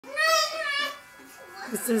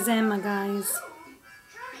This is Emma, guys.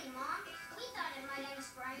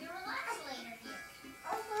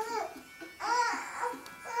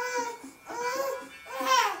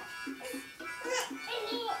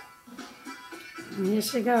 And here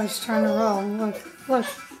she goes, she's trying to roll. Look, look.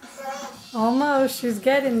 Almost, she's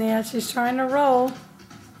getting there. She's trying to roll.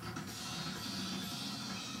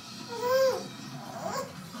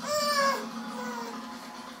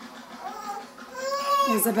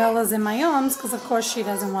 Isabella's in my arms because, of course, she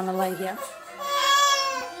doesn't want to lay here.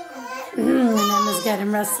 And Emma's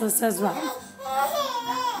getting restless as well.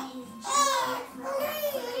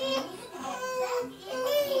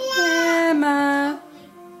 Emma.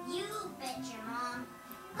 You betcha, Mom.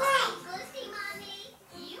 Lucy, Mommy.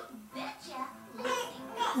 You betcha.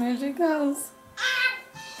 There she goes.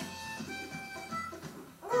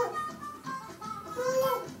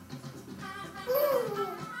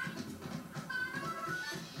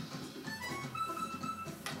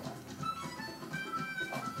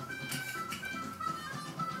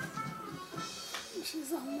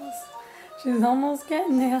 She's almost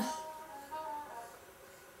getting there.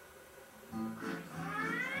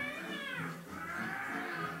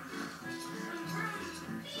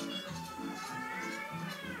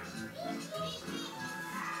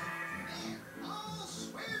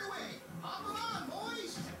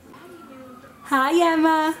 Hi,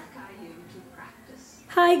 Emma.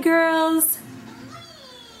 Hi, girls.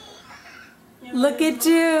 Look at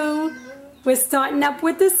you. We're starting up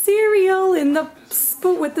with the cereal in the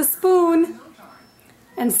spoon with the spoon.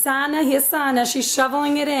 And Sana, here's Sana. She's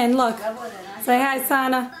shoveling it in. Look. Say hi,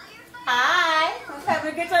 Sana. Hi. I'm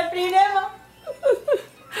having a good time playing Emma.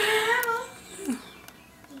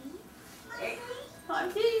 Hey,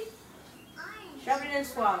 come tea. Shove it and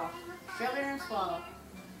swallow. Shove it and swallow.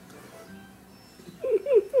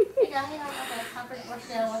 Hey, okay. Wash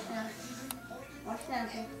down. Wash down.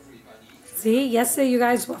 See, yesterday you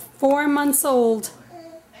guys were 4 months old.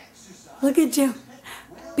 Look at you.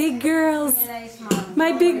 Big girls.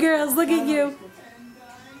 My big girls, look at you.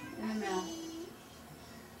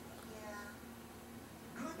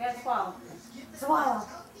 Swallow. Swallow.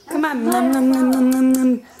 Come on. Nom, nom, nom, nom, nom,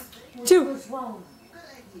 nom. Chew. Swallow.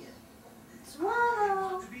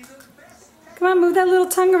 Swallow. Come on, move that little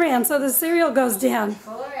tongue around so the cereal goes down.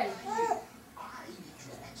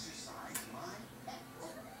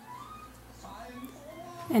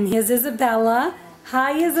 And here's Isabella.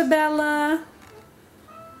 Hi, Isabella.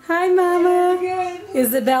 Hi, Mama.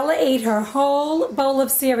 Isabella ate her whole bowl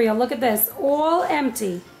of cereal. Look at this. All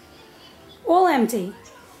empty. All empty.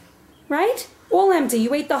 Right? All empty.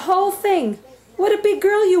 You ate the whole thing. What a big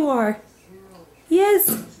girl you are. Yes.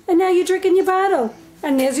 And now you're drinking your bottle.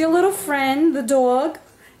 And there's your little friend, the dog.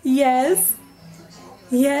 Yes.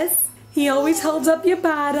 Yes. He always holds up your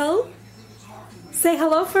bottle. Say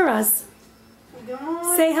hello for us.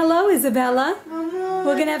 Say hello, Isabella.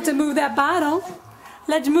 We're going to have to move that bottle.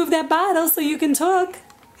 Let's move that bottle so you can talk.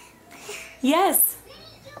 Yes.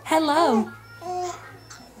 Hello.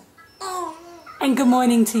 And good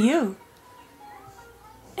morning to you.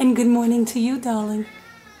 And good morning to you, darling.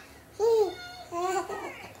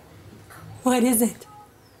 What is it?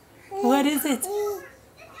 What is it?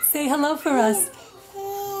 Say hello for us.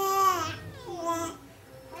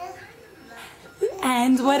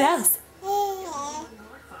 And what else?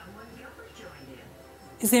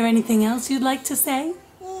 Is there anything else you'd like to say?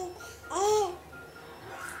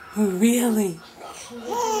 Really?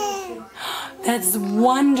 That's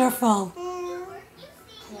wonderful.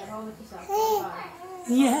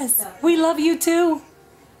 Yes, we love you too.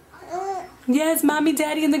 Yes, Mommy,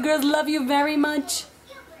 Daddy, and the girls love you very much.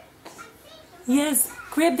 Yes,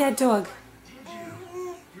 grab that dog.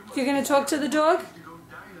 You're going to talk to the dog?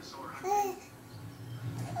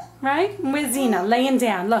 Right? And where's Zena? Laying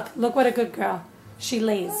down. Look what a good girl. She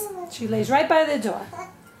lays. She lays right by the door.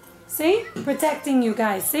 See? Protecting you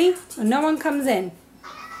guys. See? So no one comes in.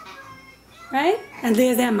 Right? And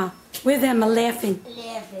there's Emma. Where's Emma laughing?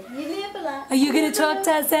 Are you going to talk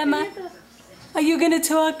to us, Emma? Are you going to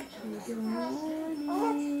talk?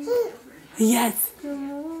 Yes.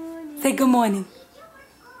 Say good morning.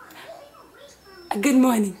 Good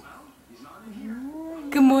morning.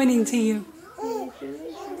 Good morning to you.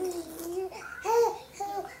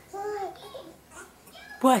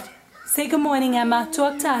 What? Say good morning, Emma.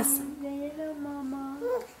 Talk to us.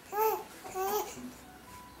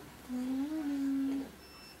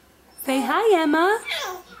 Say hi, Emma.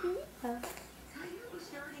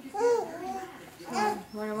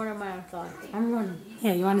 What am I outside? I'm running.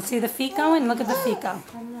 Here, you want to see the feet going? Look at the feet go.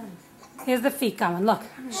 Here's the feet going. Look.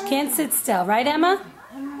 She can't sit still. Right, Emma?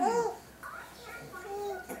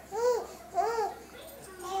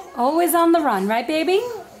 Always on the run, right, baby?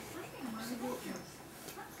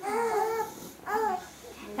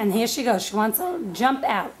 And here she goes. She wants to jump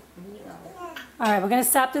out. All right, we're going to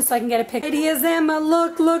stop this so I can get a picture. Here's Emma.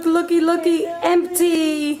 Look, look, looky, looky.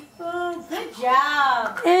 Empty. Oh, good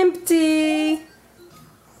job. Empty.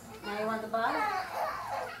 Now you want the bottom?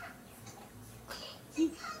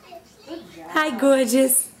 Good job. Hi,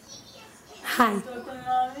 gorgeous. Hi. Talk to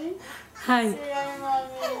mommy. Hi. Say hi,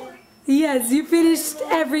 mommy. Yes, you finished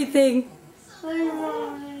everything. Hi,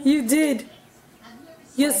 mommy. You did.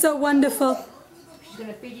 You're so wonderful. She's going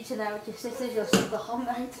to feed you to that with your sisters. You'll sleep the whole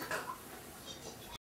night.